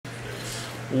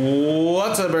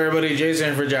What's up, everybody?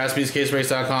 Jason for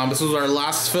JaspysCaseBreaks.com. This was our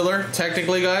last filler,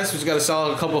 technically, guys. We just got to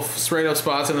sell a couple straight up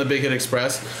spots in the Big Hit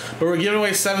Express. But we're giving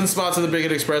away 7 spots in the Big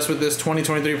Hit Express with this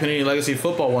 2023 Panini Legacy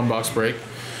Football 1-box break.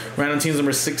 Random teams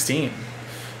number 16.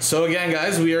 So again,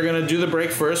 guys, we are going to do the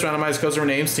break first. Randomize customer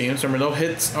names, teams. Remember, no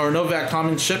hits or no VAT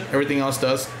common ship. Everything else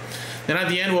does. Then at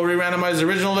the end, we'll re-randomize the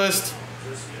original list.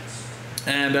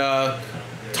 And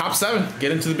top 7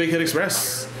 get into the Big Hit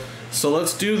Express. So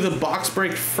let's do the box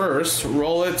break first.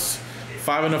 Roll it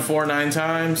 5 and a 4 9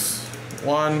 times.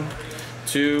 1,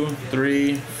 2,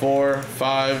 3, 4,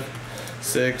 5,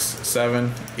 6,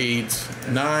 7, 8,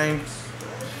 9.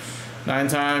 9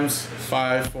 times.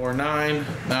 5, 4, 9,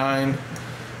 9.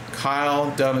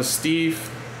 Kyle down to Steve.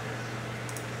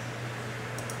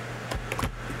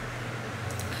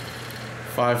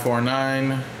 5, 4,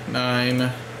 9,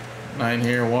 9. 9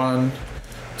 here. 1,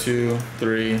 2,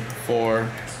 3, 4.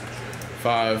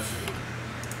 5,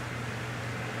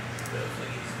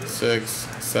 6,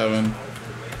 7,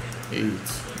 8, 9.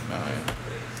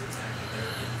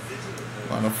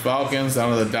 Atlanta Falcons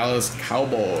down to the Dallas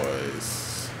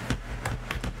Cowboys.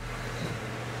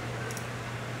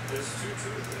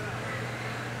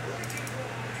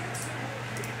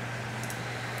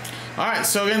 Alright,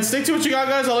 so again, stick to what you got,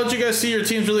 guys. I'll let you guys see your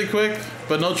teams really quick,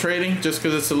 but no trading, just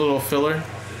because it's a little filler.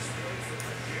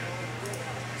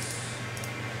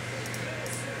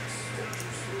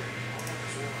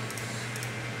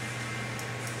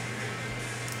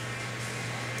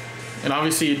 And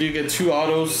obviously you do get 2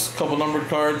 autos, a couple numbered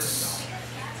cards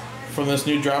from this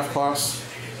new draft class.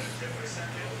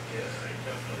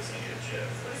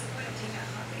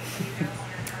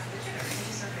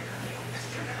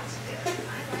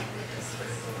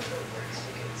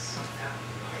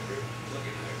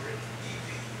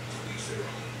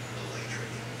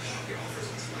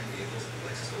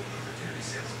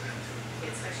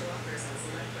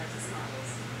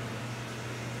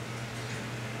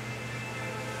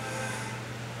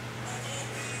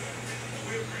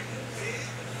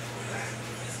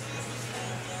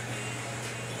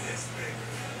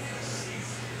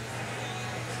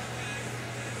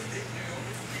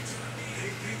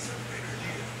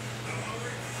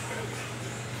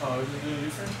 Oh, is it doing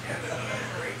different? Yeah,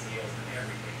 great deals and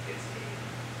everything gets me.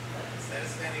 Instead of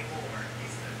spending more, he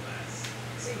spent less.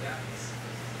 See, guys.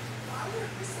 Why would a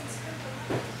person spend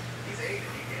the money? He's 8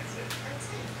 and he gets it. That's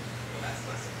it. Well, that's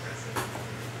less impressive.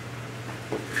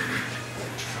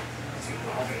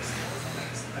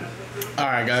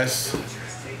 Alright, guys.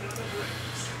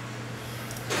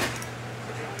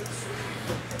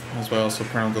 That's why I also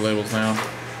print out the labels now.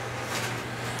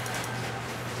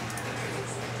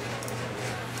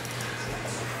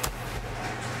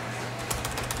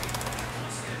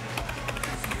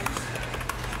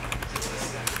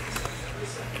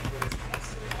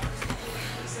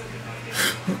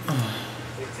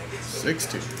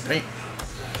 Hey.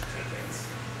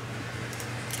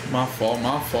 My fault,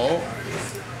 my fault.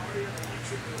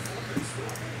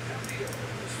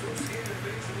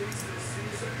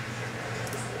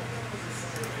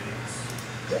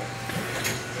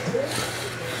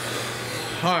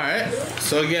 Alright,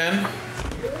 so again,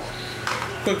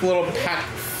 quick little pack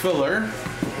filler,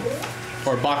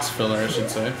 or box filler, I should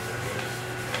say.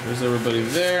 There's everybody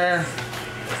there.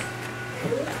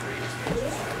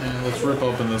 And let's rip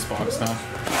open this box now.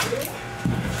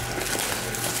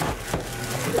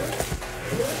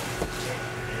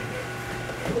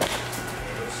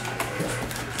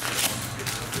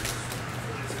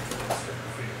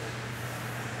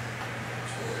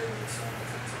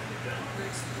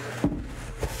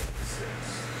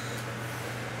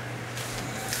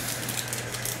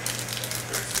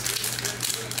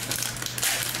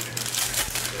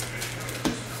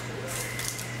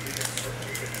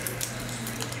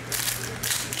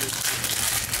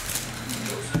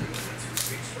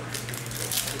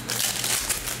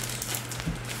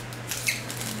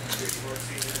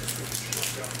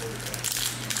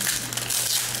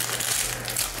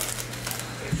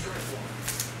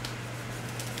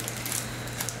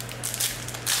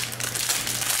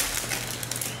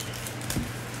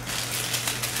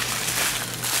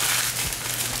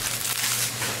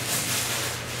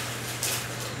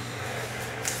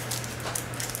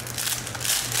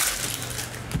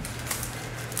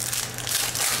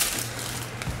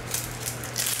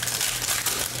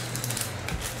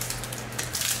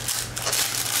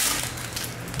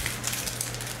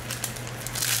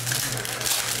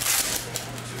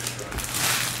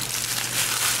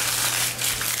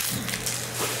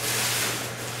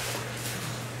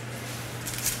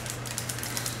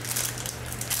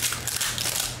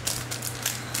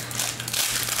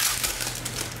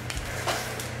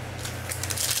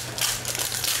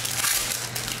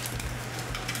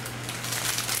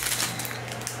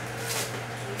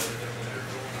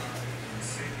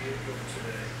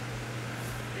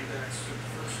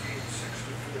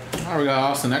 Alright, we got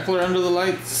Austin Eckler under the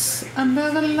lights.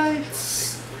 Under the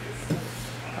lights.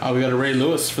 We got a Ray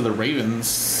Lewis for the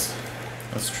Ravens.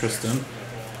 That's Tristan.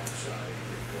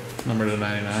 Number to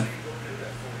 99.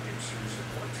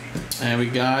 And we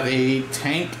got a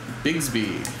Tank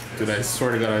Bigsby. Dude, I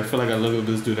swear to God, I feel like I look at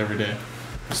this dude every day.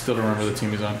 I still don't remember the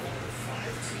team he's on.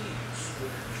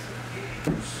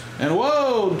 And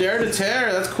whoa, Dare to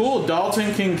Tear. That's cool.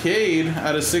 Dalton Kincaid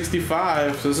out of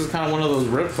 65. So this is kind of one of those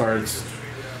rip cards.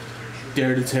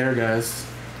 Dare to Tear, guys.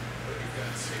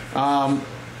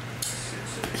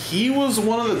 He was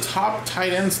one of the top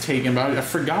tight ends taken, but I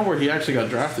forgot where he actually got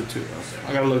drafted to, though.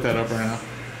 I gotta look that up right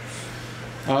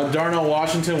now. Darnell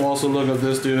Washington will also look up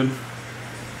this dude.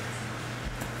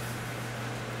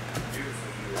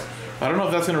 I don't know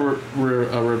if that's gonna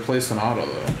replace an auto,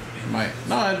 though. It might.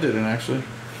 No, it didn't actually.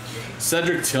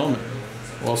 Cedric Tillman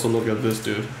will also look at this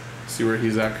dude. See where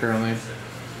he's at currently.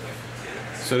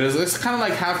 So it's kind of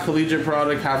like half collegiate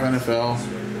product, half NFL.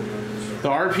 The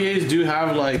RPAs do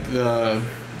have like the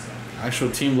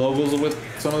actual team logos with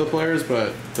some of the players,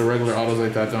 but the regular autos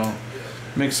like that don't.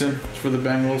 Mixon for the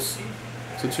Bengals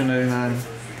to $2.99.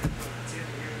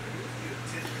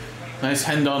 Nice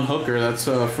Hendon Hooker. That's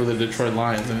for the Detroit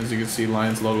Lions, and as you can see,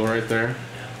 Lions logo right there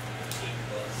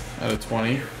at a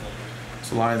 20.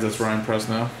 So Lions, that's Ryan Press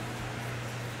now.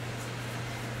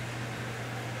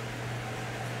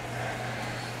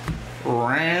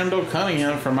 Randall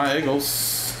Cunningham for my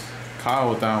Eagles. Kyle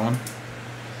with that one.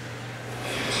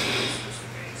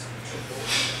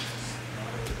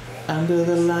 Under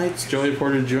the lights, Joey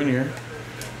Porter Jr.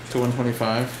 to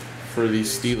 125 for the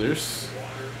Steelers.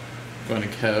 Going to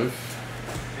Kev.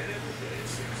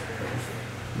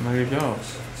 And there you go.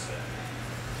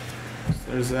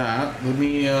 So there's that. Let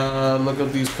me look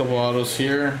up these couple autos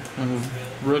here and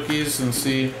rookies and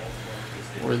see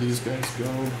where these guys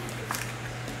go.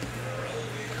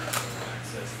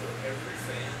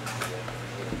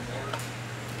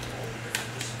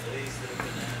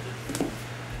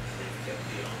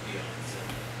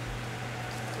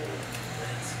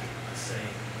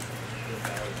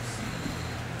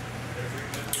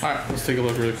 Alright, let's take a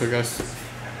look really quick, guys.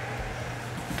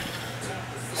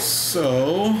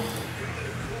 So,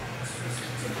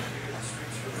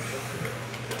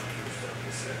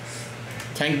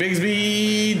 Tank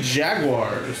Bigsby,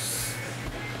 Jaguars.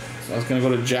 So I was going to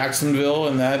go to Jacksonville,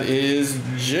 and that is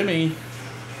Jimmy.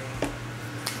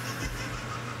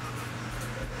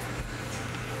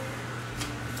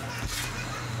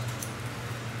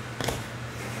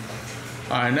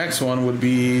 Alright, next one would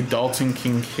be Dalton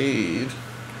Kincaid.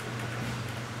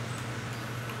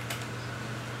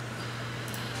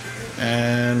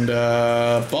 And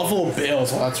Buffalo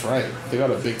Bills. Oh, that's right. They got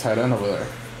a big tight end over there.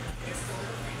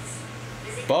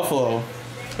 Buffalo.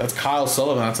 That's Kyle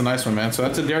Sullivan. That's a nice one, man. So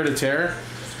that's a Dare to Tear.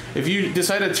 If you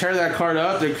decide to tear that card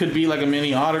up, there could be like a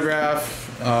mini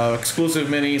autograph, exclusive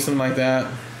mini, something like that.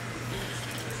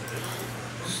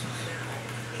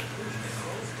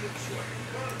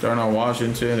 Darnell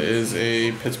Washington is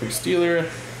a Pittsburgh Steeler.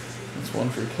 That's one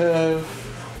for Kev.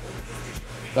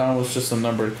 That one was just a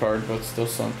numbered card, but still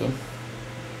something.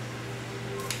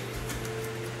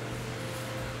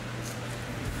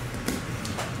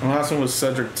 And the last one was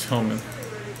Cedric Tillman.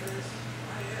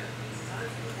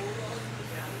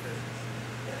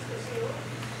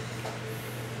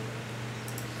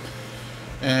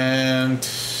 And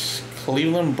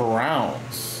Cleveland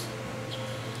Browns.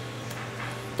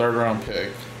 3rd round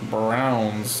pick.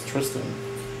 Browns, Tristan.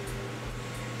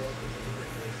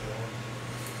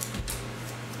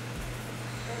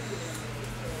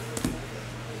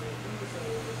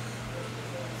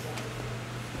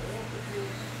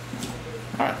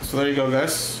 Alright, so there you go,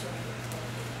 guys.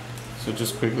 So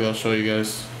just quickly, I'll show you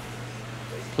guys.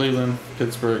 Cleveland,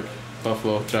 Pittsburgh,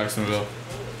 Buffalo, Jacksonville.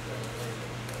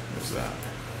 There's that.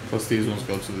 Plus these ones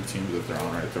go to the teams that they're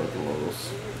on right there with the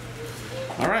logos.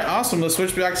 Alright, awesome. Let's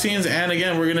switch back scenes. And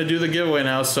again, we're going to do the giveaway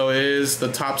now. So it is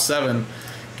the top 7.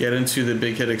 Get into the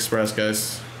Big Hit Express,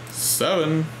 guys.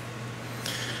 7.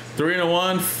 3 and a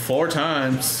 1, 4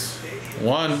 times.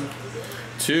 1,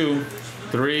 2,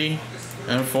 3,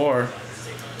 and 4.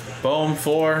 Boom,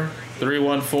 4, 3,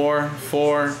 1, 4,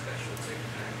 4.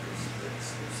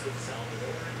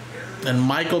 And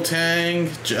Michael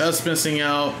Tang just missing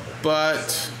out,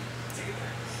 but...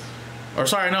 Or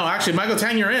sorry, no, actually, Michael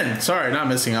Tang, you're in. Sorry, not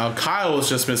missing out. Kyle was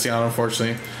just missing out,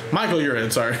 unfortunately. Michael, you're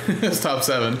in, sorry. It's top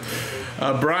 7.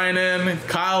 Brian in.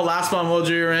 Kyle, last bomb mojo,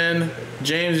 you're in.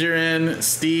 James, you're in.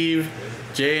 Steve,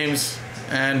 James,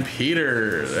 and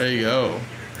Peter. There you go.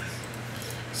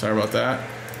 Sorry about that.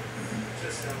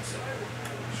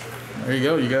 There you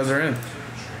go. You guys are in.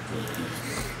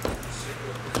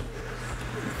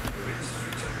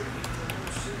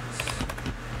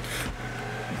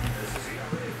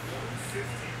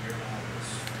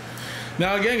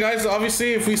 Now again, guys,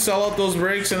 obviously if we sell out those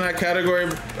breaks in that category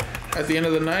at the end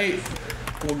of the night,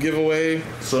 we'll give away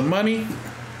some money.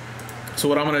 So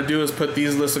what I'm gonna do is put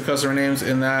these lists of customer names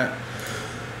in that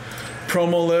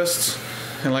promo list,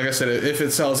 and like I said, if it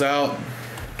sells out,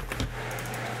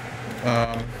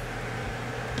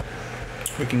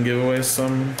 we can give away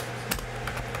some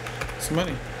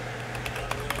money.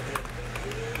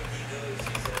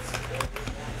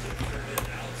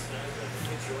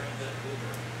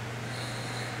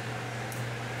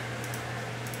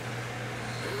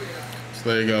 So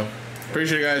there you go.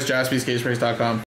 Appreciate it, guys. JaspysCaseBreaks.com.